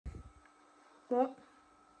What?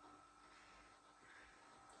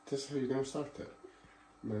 This is how you're going to start it?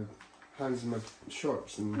 My hands in my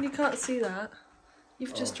shorts and... You can't see that.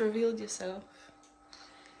 You've just revealed yourself.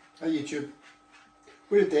 Hi YouTube.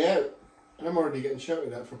 We're a day out and I'm already getting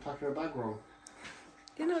shouted at for packing a bag wrong.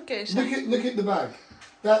 You're not getting shouted. Look at the bag.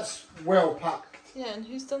 That's well packed. Yeah, and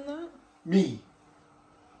who's done that? Me.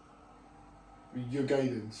 With your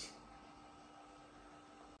guidance.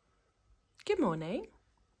 Good morning.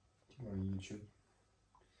 Good morning YouTube.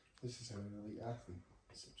 This is how an elite athlete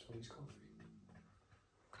sips all his coffee.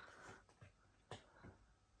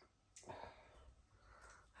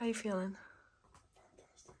 How are you feeling?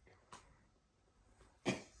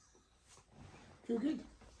 Fantastic. Feel good.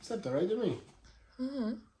 Slept alright, didn't we?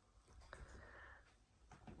 Mm-hmm.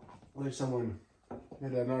 Like someone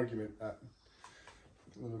had an argument at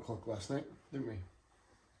 11 o'clock last night, didn't we?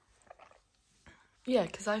 Yeah,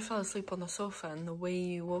 because I fell asleep on the sofa and the way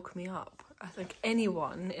you woke me up, I think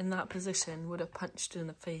anyone in that position would have punched you in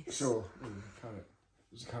the face. So, carrot.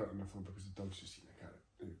 There's a carrot on the floor because the dog's just eating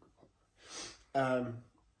a carrot.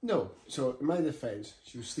 No, so in my defence,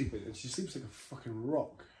 she was sleeping and she sleeps like a fucking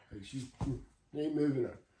rock. Like she's ain't moving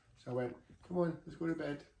her. So I went, come on, let's go to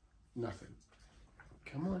bed. Nothing.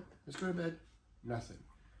 Come on, let's go to bed. Nothing.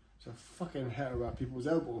 So I fucking hit her at people's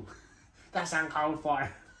elbow. That's uncalled for.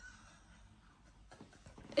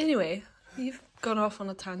 Anyway, you've gone off on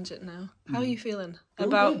a tangent now. How are you feeling Feel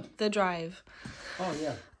about good. the drive? Oh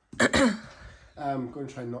yeah. I'm going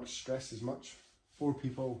to try and not stress as much. 4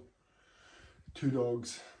 people, 2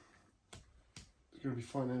 dogs. It's going to be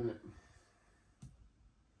fun, isn't it?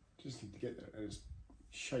 Just need to get there, and it's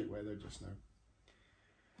shite weather just now.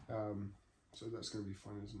 So that's going to be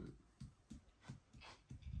fun, isn't it?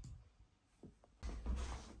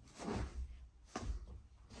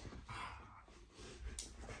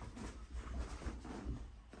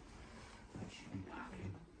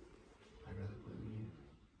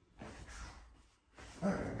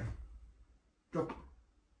 Drop.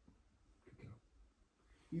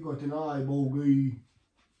 You got an eye, bogey.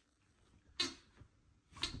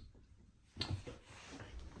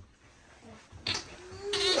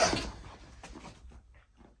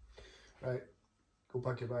 Right, go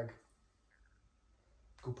pack your bag.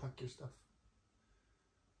 Go pack your stuff.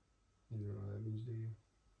 You don't know what that means, do you?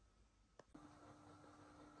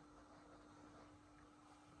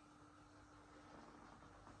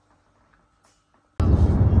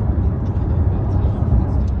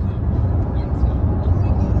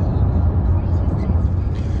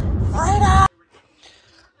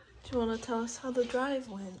 Do you want to tell us how the drive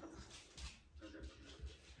went?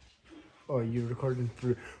 Oh, you're recording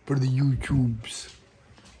for the YouTubes.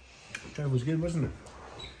 Drive was good, wasn't it?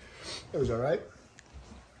 It was alright.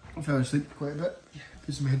 I fell asleep quite a bit.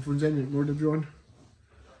 Put some headphones in and ignored everyone.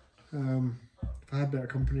 If I had better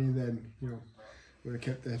company, then, you know, would have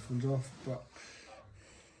kept the headphones off, but...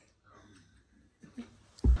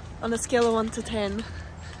 On a scale of 1 to 10,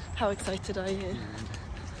 how excited are you?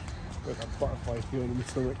 Got a butterfly feeling in my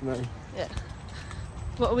stomach now. Yeah.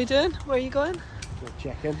 What are we doing? Where are you going?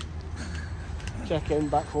 Check in. Check in,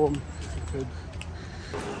 back home, some food.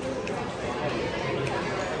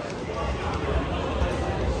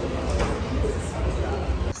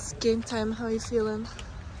 It's game time, how are you feeling?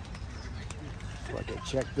 So I get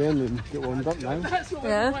checked in and get warmed up now.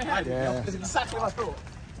 Yeah? Yeah. That's exactly what I thought.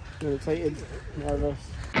 You're excited, nervous.